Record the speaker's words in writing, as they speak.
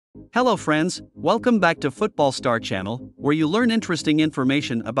Hello friends, welcome back to Football Star Channel, where you learn interesting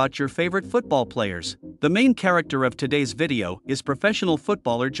information about your favorite football players. The main character of today's video is professional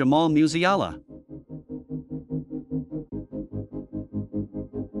footballer Jamal Musiala.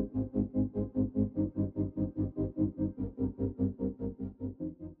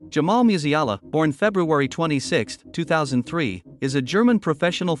 Jamal Musiala, born February 26, 2003, is a German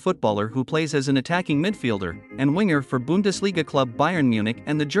professional footballer who plays as an attacking midfielder and winger for Bundesliga club Bayern Munich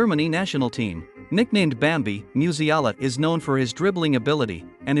and the Germany national team. Nicknamed Bambi, Musiala is known for his dribbling ability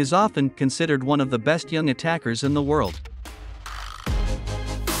and is often considered one of the best young attackers in the world.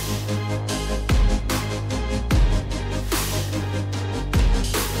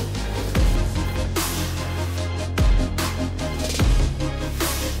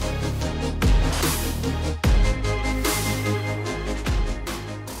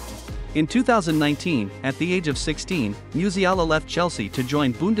 In 2019, at the age of 16, Musiala left Chelsea to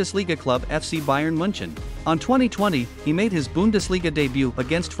join Bundesliga club FC Bayern Munich. On 2020, he made his Bundesliga debut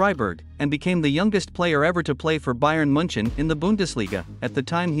against Freiburg and became the youngest player ever to play for Bayern Munich in the Bundesliga. At the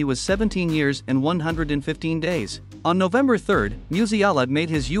time he was 17 years and 115 days. On November 3, Musiala made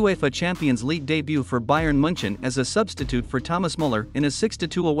his UEFA Champions League debut for Bayern Munich as a substitute for Thomas Müller in a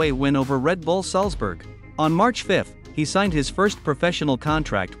 6-2 away win over Red Bull Salzburg. On March 5, he signed his first professional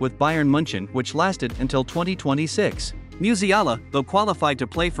contract with Bayern Munich, which lasted until 2026. Musiala, though qualified to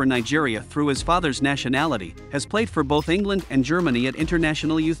play for Nigeria through his father's nationality, has played for both England and Germany at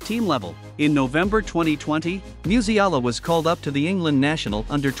international youth team level. In November 2020, Musiala was called up to the England national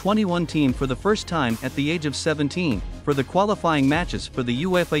under-21 team for the first time at the age of 17, for the qualifying matches for the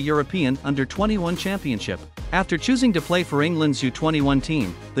UEFA European Under-21 Championship. After choosing to play for England's U21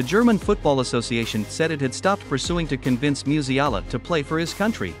 team, the German Football Association said it had stopped pursuing to convince Musiala to play for his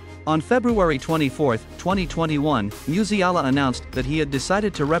country. On February 24, 2021, Musiala announced that he had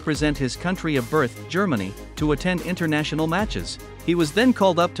decided to represent his country of birth, Germany, to attend international matches. He was then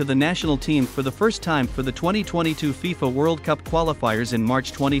called up to the national team for the first time for the 2022 FIFA World Cup qualifiers in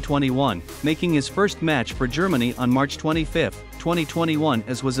March 2021, making his first match for Germany on March 25, 2021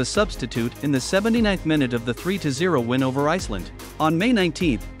 as was a substitute in the 79th minute of the 3-0 win over Iceland. On May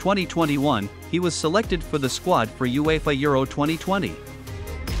 19, 2021, he was selected for the squad for UEFA Euro 2020.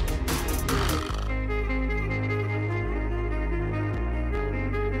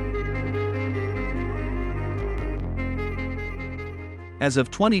 As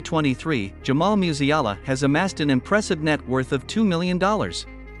of 2023, Jamal Musiala has amassed an impressive net worth of $2 million.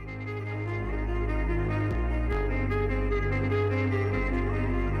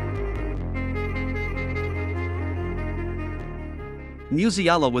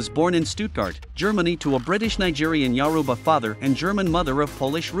 Musiala was born in Stuttgart, Germany to a British-Nigerian Yoruba father and German mother of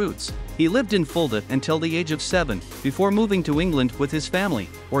Polish roots. He lived in Fulda until the age of 7, before moving to England with his family,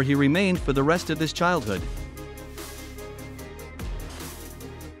 where he remained for the rest of his childhood.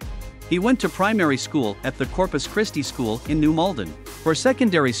 He went to primary school at the Corpus Christi School in New Malden. For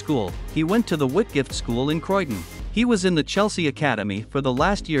secondary school, he went to the Whitgift School in Croydon. He was in the Chelsea Academy for the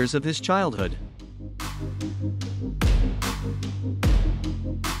last years of his childhood.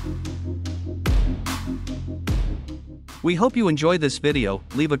 We hope you enjoy this video.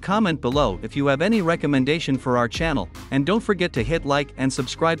 Leave a comment below if you have any recommendation for our channel, and don't forget to hit like and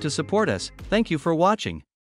subscribe to support us. Thank you for watching.